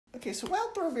Okay, so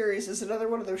Wild Thornberries is another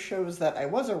one of those shows that I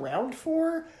was around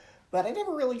for, but I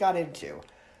never really got into.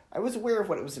 I was aware of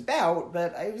what it was about,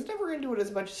 but I was never into it as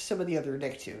much as some of the other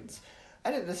Nicktoons. I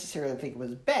didn't necessarily think it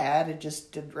was bad, it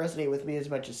just didn't resonate with me as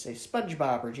much as, say,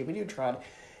 SpongeBob or Jimmy Neutron,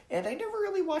 and I never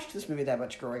really watched this movie that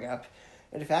much growing up.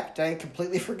 In fact, I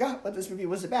completely forgot what this movie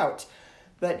was about.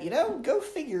 But, go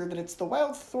figure that it's the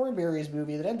Wild Thornberries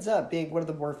movie that ends up being one of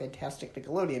the more fantastic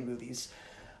Nickelodeon movies.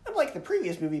 Unlike the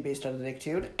previous movie based on the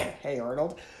Nicktoon, Hey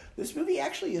Arnold, this movie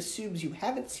actually assumes you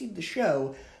haven't seen the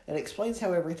show and explains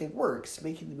how everything works,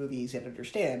 making the movie easy to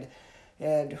understand.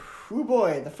 And, oh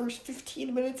boy, the first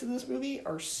 15 minutes of this movie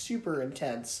are super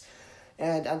intense.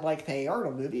 And unlike the Hey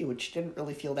Arnold movie, which didn't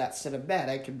really feel that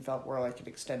cinematic and felt more like an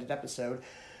extended episode,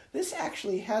 this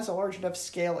actually has a large enough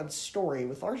scale and story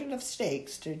with large enough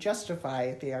stakes to justify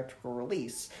a theatrical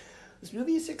release. This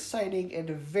movie is exciting and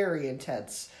very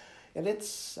intense. And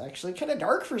it's actually kind of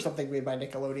dark for something made by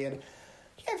Nickelodeon.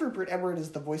 You have Rupert Everett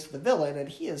as the voice of the villain, and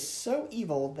he is so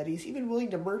evil that he's even willing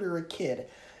to murder a kid.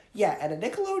 Yeah, in a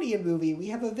Nickelodeon movie, we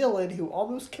have a villain who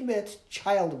almost commits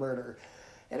child murder.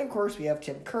 And of course, we have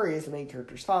Tim Curry as the main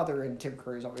character's father, and Tim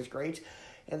Curry is always great.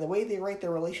 And the way they write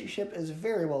their relationship is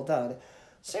very well done.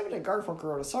 Simon and Garfunkel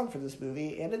wrote a song for this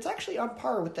movie, and it's actually on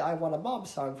par with the I Want a Mom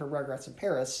song from Rugrats in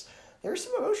Paris. There's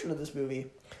some emotion in this movie.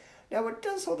 Now, what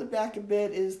does hold it back a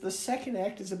bit is the second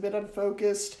act is a bit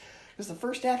unfocused, because the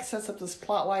first act sets up this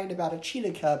plot line about a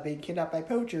cheetah cub being kidnapped by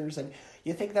poachers, and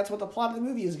you think that's what the plot of the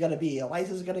movie is going to be.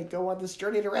 Eliza's going to go on this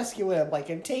journey to rescue him, like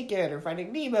in Taken or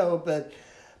Finding Nemo, but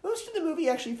most of the movie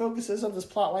actually focuses on this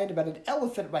plot line about an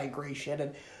elephant migration,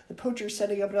 and the poachers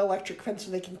setting up an electric fence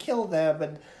so they can kill them,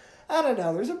 and I don't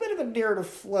know, there's a bit of a narrative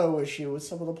flow issue with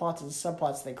some of the plots and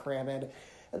subplots they cram in,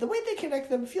 and the way they connect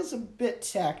them feels a bit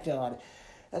tacked on.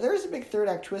 And there is a big third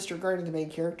act twist regarding the main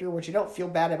character, which you don't feel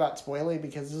bad about spoiling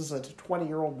because this is a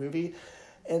 20-year-old movie.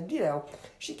 And,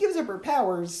 she gives up her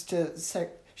powers she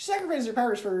sacrifices her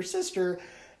powers for her sister,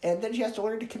 and then she has to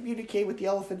learn to communicate with the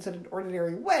elephants in an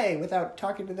ordinary way without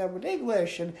talking to them in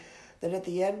English. And then at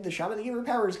the end, the shaman that gave her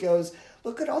powers goes,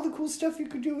 "Look at all the cool stuff you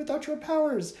could do without your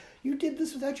powers. You did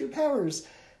this without your powers."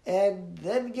 And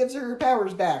then gives her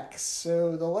powers back.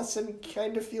 So the lesson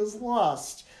kind of feels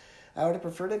lost. I would have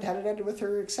preferred it had it ended with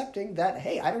her accepting that,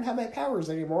 hey, I don't have my powers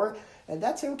anymore, and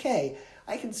that's okay.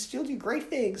 I can still do great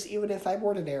things even if I'm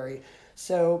ordinary.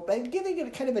 So by giving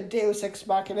it kind of a deus ex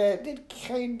machina, it did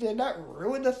kind of not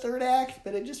ruin the third act,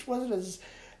 but it just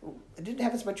it didn't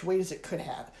have as much weight as it could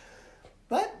have.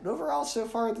 But overall, so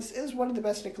far, this is one of the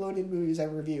best Nickelodeon movies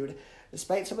I've reviewed.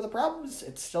 Despite some of the problems,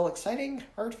 it's still exciting,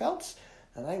 heartfelt,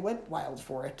 and I went wild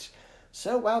for it.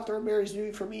 So, Wild Thornberries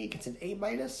movie for me gets an A-, a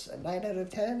 9 out of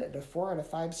 10, and a 4 out of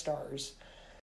 5 stars.